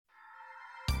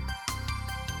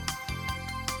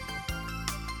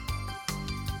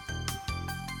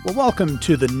Well, welcome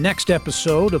to the next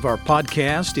episode of our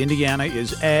podcast, Indiana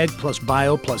is Ag plus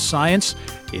Bio plus Science.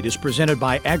 It is presented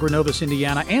by Agronovis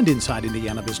Indiana and Inside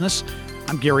Indiana Business.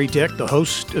 I'm Gerry Dick, the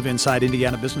host of Inside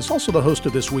Indiana Business, also the host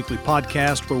of this weekly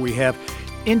podcast where we have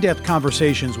in-depth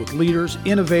conversations with leaders,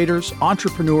 innovators,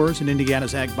 entrepreneurs in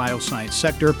Indiana's ag bioscience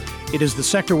sector. It is the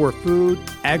sector where food,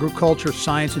 agriculture,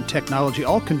 science, and technology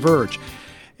all converge.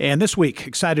 And this week,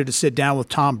 excited to sit down with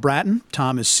Tom Bratton.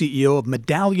 Tom is CEO of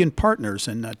Medallion Partners.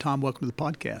 And Tom, welcome to the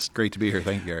podcast. Great to be here.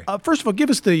 Thank you, Gerry. First of all, give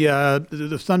us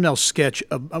the thumbnail sketch.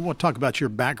 I want to talk about your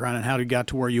background and how you got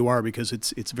to where you are because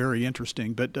it's very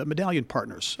interesting. But Medallion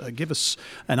Partners, give us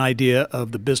an idea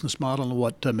of the business model and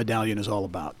what Medallion is all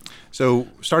about. So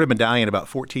started Medallion about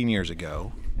 14 years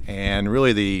ago. And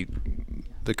really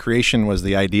the creation was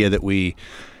the idea that we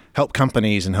help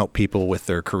companies and help people with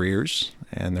their careers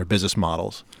and their business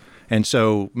models. And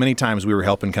so many times we were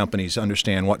helping companies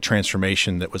understand what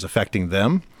transformation that was affecting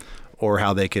them or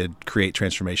how they could create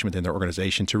transformation within their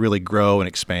organization to really grow and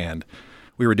expand.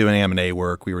 We were doing M&A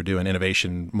work. We were doing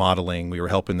innovation modeling. We were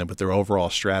helping them with their overall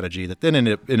strategy that then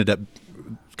ended up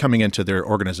coming into their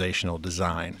organizational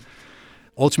design.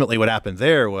 Ultimately, what happened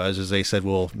there was they said,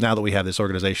 well, now that we have this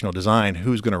organizational design,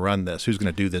 who's going to run this? Who's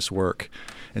going to do this work?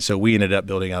 And so we ended up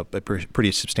building up a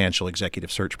pretty substantial executive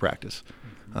search practice.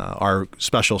 Our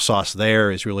special sauce there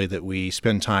is really that we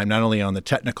spend time not only on the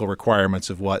technical requirements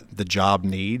of what the job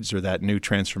needs or that new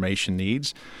transformation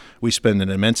needs, we spend an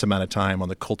immense amount of time on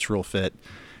the cultural fit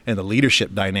and the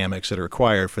leadership dynamics that are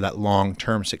required for that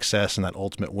long-term success and that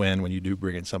ultimate win when you do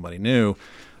bring in somebody new,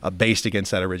 based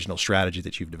against that original strategy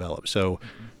that you've developed. So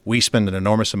we spend an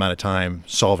enormous amount of time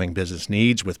solving business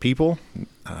needs with people,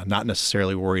 not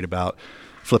necessarily worried about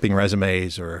flipping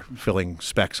resumes or filling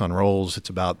specs on roles. It's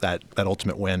about that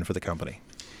ultimate win for the company.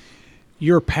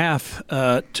 Your path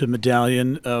to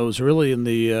Medallion was really in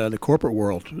the corporate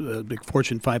world, big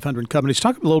Fortune 500 companies.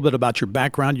 Talk a little bit about your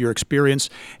background, your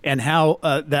experience, and how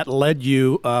that led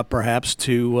you perhaps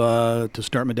to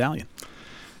start Medallion.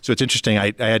 So it's interesting.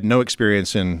 I had no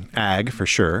experience in ag for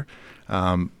sure.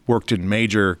 Worked in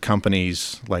major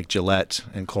companies like Gillette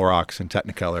and Clorox and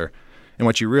Technicolor. And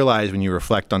what you realize when you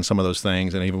reflect on some of those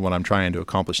things, and even what I'm trying to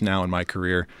accomplish now in my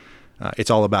career,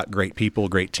 it's all about great people,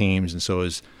 great teams. And so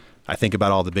as I think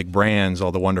about all the big brands,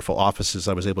 all the wonderful offices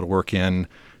I was able to work in,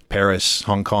 Paris,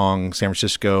 Hong Kong, San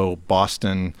Francisco,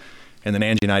 Boston, and then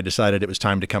Angie and I decided it was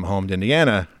time to come home to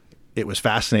Indiana. It was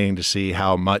fascinating to see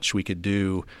how much we could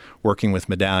do working with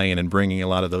Medallion and bringing a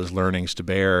lot of those learnings to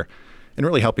bear and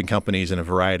really helping companies in a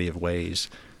variety of ways.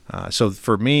 So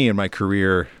for me in my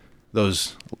career,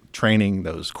 those training,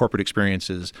 those corporate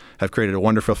experiences have created a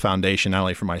wonderful foundation, not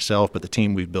only for myself, but the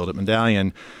team we've built at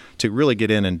Medallion to really get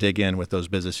in and dig in with those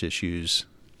business issues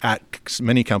at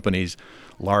many companies,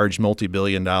 large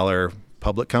multi-billion-dollar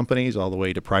public companies, all the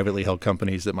way to privately held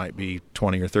companies that might be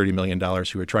 $20 or $30 million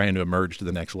who are trying to emerge to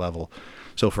the next level.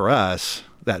 So for us,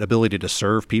 that ability to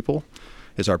serve people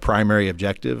is our primary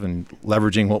objective, and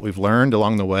leveraging what we've learned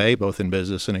along the way, both in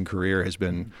business and in career, has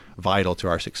been vital to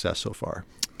our success so far.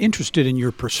 Interested in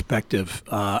your perspective,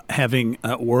 having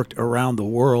worked around the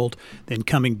world, then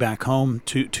coming back home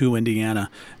to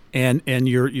Indiana, and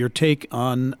your take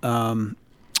on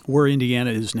where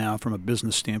Indiana is now from a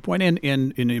business standpoint, and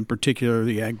in particular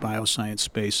the ag bioscience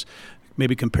space,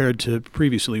 maybe compared to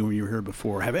previously when you were here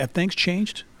before. Have things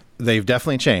changed? They've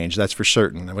definitely changed, that's for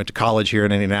certain. I went to college here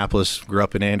in Indianapolis, grew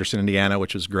up in Anderson, Indiana,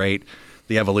 which was great.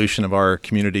 The evolution of our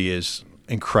community is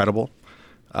incredible.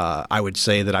 I would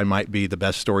say that I might be the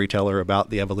best storyteller about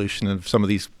the evolution of some of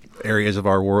these areas of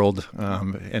our world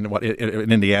and what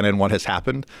in Indiana and what has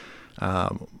happened.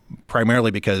 Primarily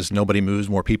because nobody moves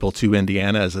more people to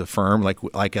Indiana as a firm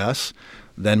like us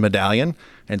than Medallion,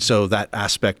 and so that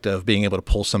aspect of being able to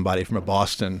pull somebody from a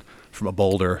Boston, from a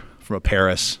Boulder, from a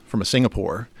Paris, from a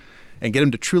Singapore, and get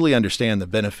them to truly understand the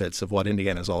benefits of what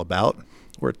Indiana is all about.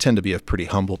 We tend to be a pretty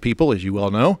humble people, as you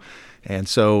well know. And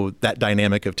so that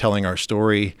dynamic of telling our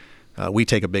story, we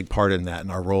take a big part in that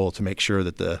in our role to make sure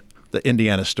that the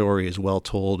Indiana story is well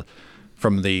told,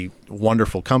 from the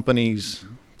wonderful companies,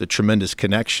 the tremendous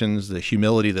connections, the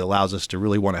humility that allows us to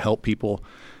really want to help people.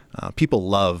 People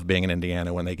love being in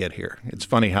Indiana when they get here. It's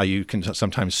funny how you can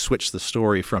sometimes switch the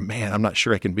story from, man, I'm not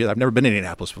sure I can be, I've never been in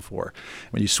Indianapolis before.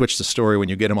 When you switch the story, when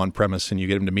you get them on premise and you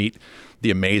get them to meet the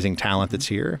amazing talent that's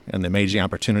here and the amazing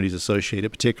opportunities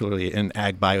associated, particularly in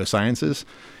ag biosciences,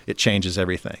 it changes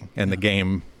everything. And the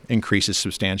game increases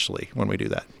substantially when we do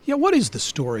that. Yeah, what is the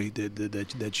story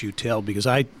that you tell? Because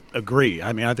I agree.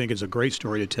 I mean, I think it's a great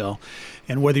story to tell.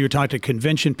 And whether you're talking to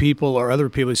convention people or other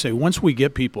people who say, once we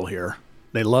get people here,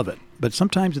 they love it. but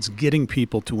sometimes it's getting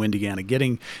people to Indiana,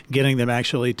 getting them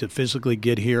actually to physically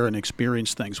get here and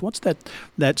experience things. What's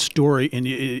that story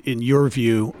in your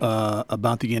view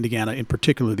about the Indiana, in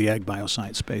particular the ag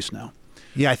bioscience space now?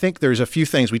 Yeah, I think there's a few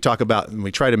things we talk about, and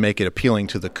we try to make it appealing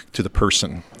to the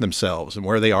person themselves and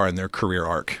where they are in their career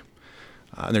arc.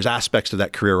 And there's aspects to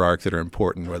that career arc that are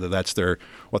important, whether that's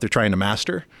what they're trying to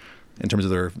master in terms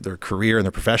of their career and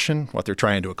their profession, what they're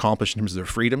trying to accomplish in terms of their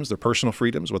freedoms, their personal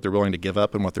freedoms, what they're willing to give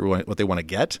up and what they want to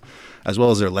get, as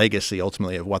well as their legacy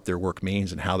ultimately of what their work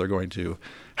means and how they're going to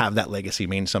have that legacy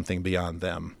mean something beyond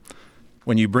them.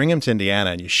 When you bring them to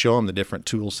Indiana and you show them the different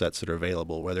tool sets that are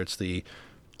available, whether it's the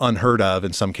unheard of,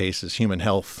 in some cases, human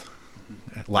health,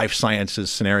 life sciences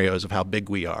scenarios of how big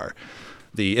we are,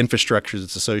 the infrastructure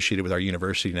that's associated with our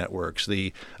university networks,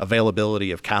 the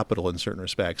availability of capital in certain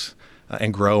respects,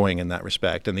 and growing in that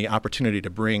respect, and the opportunity to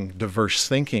bring diverse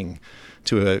thinking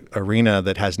to an arena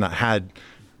that has not had,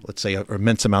 let's say,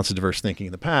 immense amounts of diverse thinking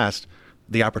in the past.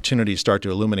 The opportunities start to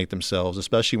illuminate themselves,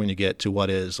 especially when you get to what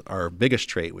is our biggest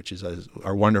trait, which is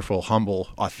our wonderful, humble,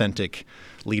 authentic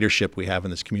leadership we have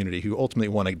in this community, who ultimately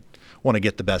want to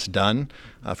get the best done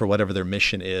for whatever their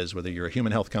mission is, whether you're a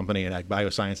human health company, an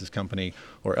Agbiosciences company,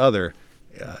 or other.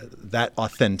 That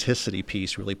authenticity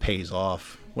piece really pays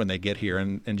off when they get here,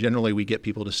 and generally we get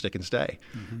people to stick and stay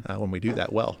when we do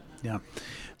that well. Yeah.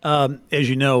 As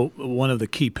you know, one of the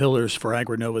key pillars for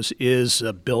AgriNovus is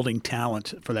building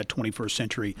talent for that 21st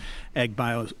century ag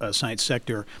bioscience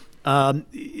sector.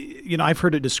 I've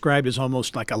heard it described as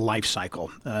almost like a life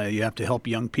cycle. You have to help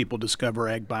young people discover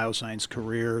ag bioscience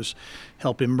careers,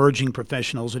 help emerging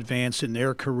professionals advance in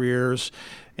their careers,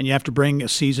 and you have to bring a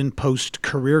seasoned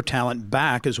post-career talent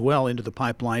back as well into the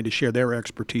pipeline to share their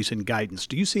expertise and guidance.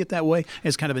 Do you see it that way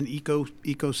as kind of an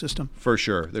ecosystem? For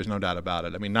sure. There's no doubt about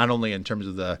it. I mean, not only in terms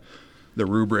of the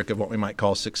rubric of what we might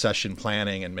call succession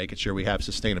planning and making sure we have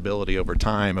sustainability over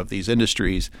time of these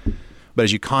industries, but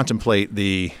as you contemplate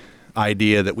the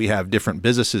idea that we have different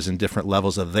businesses in different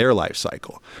levels of their life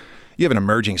cycle. You have an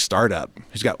emerging startup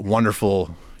who's got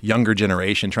wonderful younger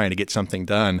generation trying to get something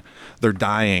done. They're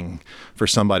dying for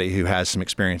somebody who has some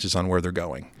experiences on where they're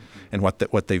going and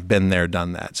what they've been there,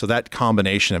 done that. So that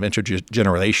combination of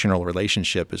intergenerational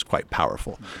relationship is quite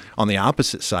powerful. On the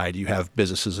opposite side, you have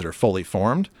businesses that are fully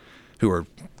formed who are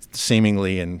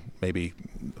seemingly and maybe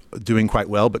doing quite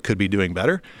well but could be doing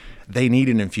better. They need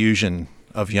an infusion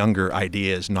of younger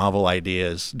ideas, novel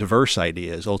ideas, diverse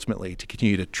ideas, ultimately, to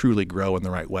continue to truly grow in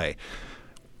the right way.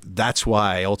 That's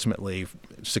why, ultimately,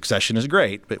 succession is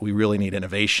great, but we really need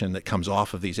innovation that comes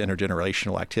off of these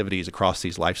intergenerational activities across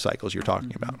these life cycles you're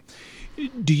talking about.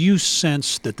 Do you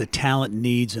sense that the talent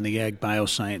needs in the ag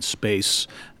bioscience space,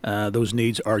 those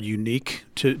needs are unique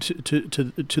to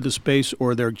the space,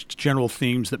 or are there general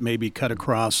themes that maybe cut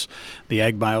across the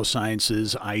ag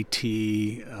biosciences,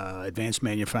 IT, advanced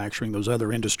manufacturing, those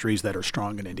other industries that are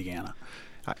strong in Indiana?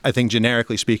 I think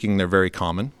generically speaking, they're very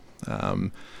common.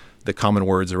 The common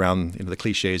words around the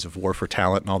cliches of war for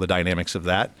talent and all the dynamics of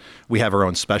that. We have our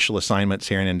own special assignments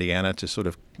here in Indiana to sort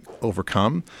of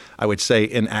overcome. I would say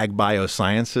in ag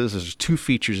biosciences, there's two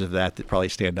features of that probably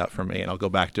stand out for me, and I'll go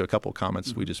back to a couple of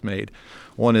comments we just made.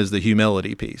 One is the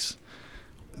humility piece.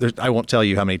 I won't tell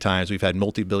you how many times we've had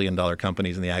multi-billion-dollar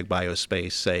companies in the ag bio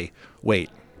space say,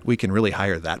 wait, we can really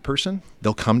hire that person?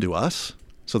 They'll come to us?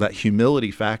 So that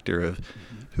humility factor of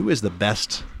who is the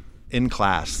best in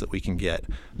class that we can get,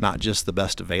 not just the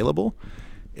best available,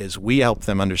 is we help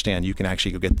them understand you can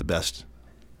actually go get the best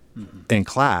in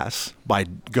class by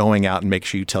going out and make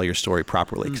sure you tell your story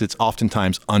properly, because it's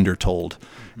oftentimes undertold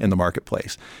in the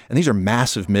marketplace. And these are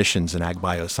massive missions in ag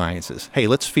biosciences. Hey,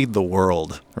 let's feed the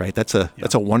world, right? That's a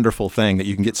wonderful thing that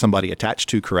you can get somebody attached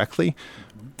to correctly.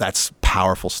 That's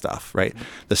powerful stuff, right?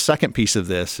 The second piece of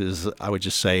this is, I would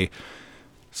just say,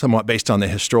 somewhat based on the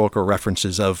historical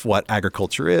references of what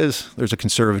agriculture is, there's a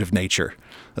conservative nature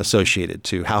associated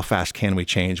to how fast can we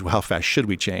change, how fast should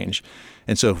we change.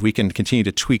 And so if we can continue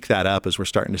to tweak that up, as we're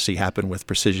starting to see happen with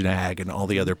precision ag and all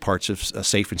the other parts of a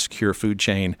safe and secure food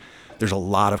chain, there's a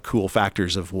lot of cool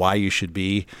factors of why you should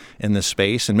be in this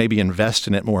space and maybe invest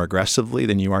in it more aggressively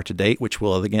than you are to date, which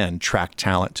will, again, track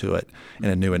talent to it in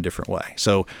a new and different way.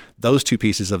 So those two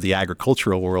pieces of the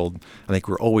agricultural world, I think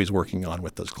we're always working on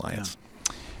with those clients. Yeah.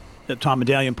 Tom,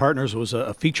 Medallion Partners was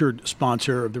a featured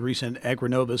sponsor of the recent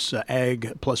AgriNovus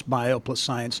Ag plus Bio plus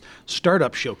Science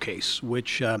Startup Showcase,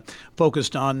 which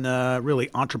focused on really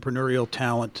entrepreneurial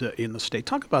talent in the state.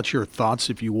 Talk about your thoughts,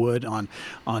 if you would, on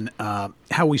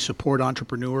how we support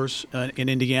entrepreneurs in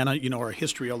Indiana. You know, our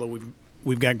history, although we've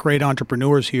we've got great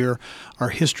entrepreneurs here. Our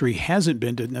history hasn't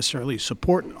been to necessarily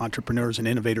support entrepreneurs and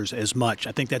innovators as much.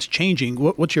 I think that's changing.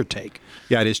 What's your take?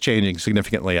 Yeah, it is changing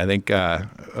significantly. I think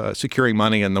securing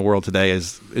money in the world today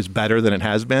is better than it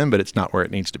has been, but it's not where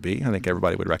it needs to be. I think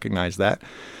everybody would recognize that.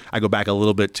 I go back a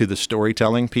little bit to the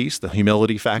storytelling piece, the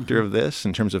humility factor of this,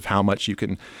 in terms of how much you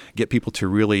can get people to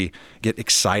really get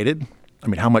excited. I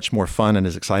mean, how much more fun and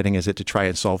as exciting is it to try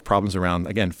and solve problems around,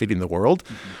 again, feeding the world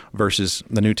versus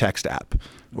the new text app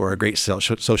or a great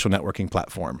social networking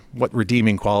platform? What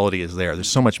redeeming quality is there? There's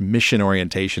so much mission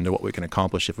orientation to what we can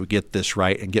accomplish if we get this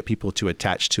right and get people to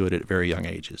attach to it at very young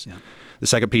ages. Yeah. The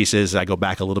second piece is I go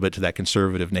back a little bit to that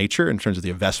conservative nature in terms of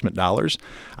the investment dollars.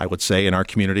 I would say in our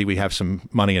community we have some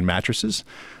money in mattresses,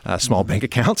 small bank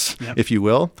accounts, if you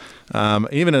will.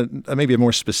 Even maybe a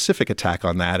more specific attack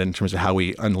on that in terms of how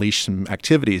we unleash some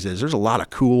activities is there's a lot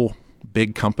of cool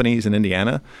big companies in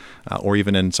Indiana or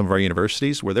even in some of our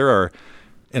universities where there are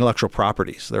intellectual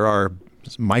properties. There are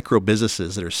micro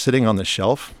businesses that are sitting on the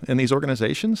shelf in these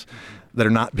organizations that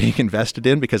are not being invested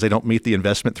in because they don't meet the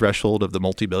investment threshold of the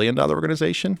multi-billion-dollar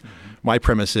organization. My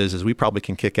premise is we probably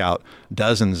can kick out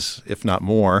dozens, if not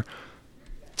more,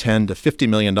 $10 to $50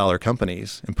 million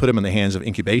companies and put them in the hands of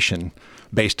incubation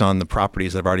based on the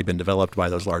properties that have already been developed by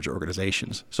those larger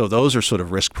organizations. So those are sort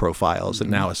of risk profiles that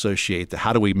now associate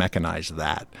how do we mechanize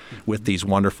that with these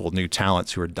wonderful new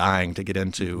talents who are dying to get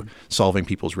into solving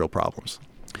people's real problems.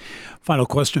 Final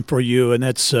question for you, and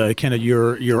that's kind of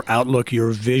your outlook, your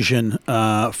vision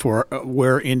for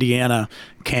where Indiana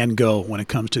can go when it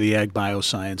comes to the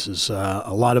Agbiosciences.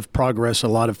 A lot of progress, a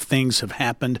lot of things have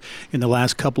happened in the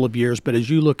last couple of years, but as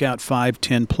you look out 5,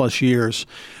 10 plus years,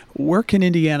 where can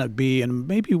Indiana be, and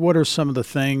maybe what are some of the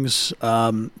things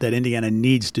that Indiana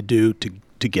needs to do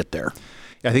to get there?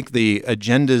 I think the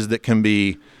agendas that can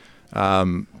be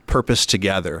purposed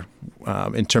together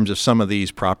in terms of some of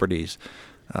these properties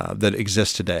that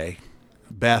exist today.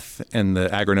 Beth and the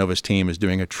Agrinovus team is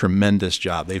doing a tremendous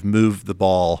job. They've moved the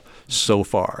ball so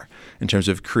far in terms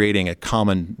of creating a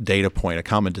common data point, a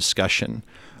common discussion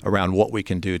around what we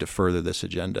can do to further this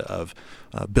agenda of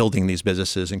building these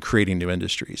businesses and creating new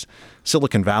industries.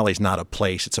 Silicon Valley is not a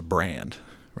place, it's a brand.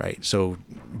 Right. So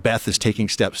Beth is taking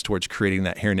steps towards creating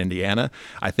that here in Indiana.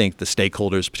 I think the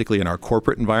stakeholders, particularly in our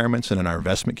corporate environments and in our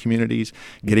investment communities,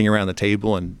 getting around the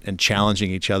table and challenging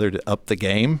each other to up the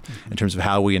game in terms of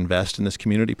how we invest in this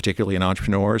community, particularly in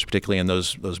entrepreneurs, particularly in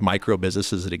those micro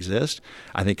businesses that exist,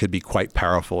 I think could be quite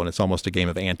powerful. And it's almost a game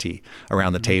of ante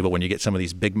around the table when you get some of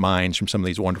these big minds from some of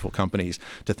these wonderful companies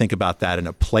to think about that in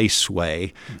a place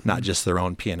way, not just their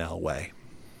own P&L way.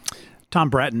 Tom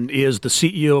Bratton is the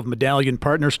CEO of Medallion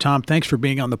Partners. Tom, thanks for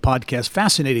being on the podcast.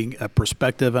 Fascinating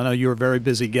perspective. I know you're a very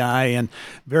busy guy and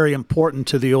very important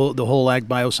to the whole ag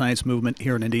bioscience movement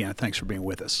here in Indiana. Thanks for being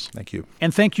with us. Thank you.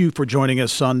 And thank you for joining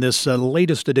us on this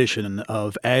latest edition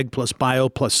of Ag plus Bio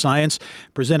plus Science,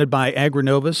 presented by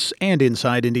Agrinovus and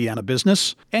Inside Indiana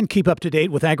Business. And keep up to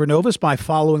date with Agrinovus by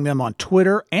following them on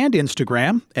Twitter and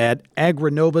Instagram at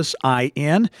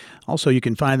AgrinovusIN. Also, you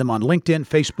can find them on LinkedIn,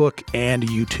 Facebook, and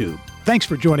YouTube. Thanks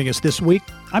for joining us this week.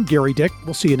 I'm Gerry Dick.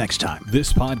 We'll see you next time.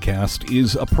 This podcast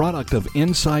is a product of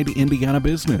Inside Indiana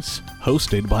Business,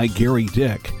 hosted by Gerry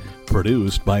Dick,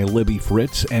 produced by Libby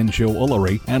Fritz and Joe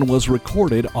Ullery, and was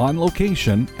recorded on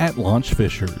location at Launch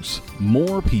Fishers.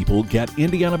 More people get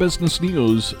Indiana business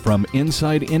news from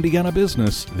Inside Indiana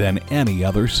Business than any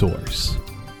other source.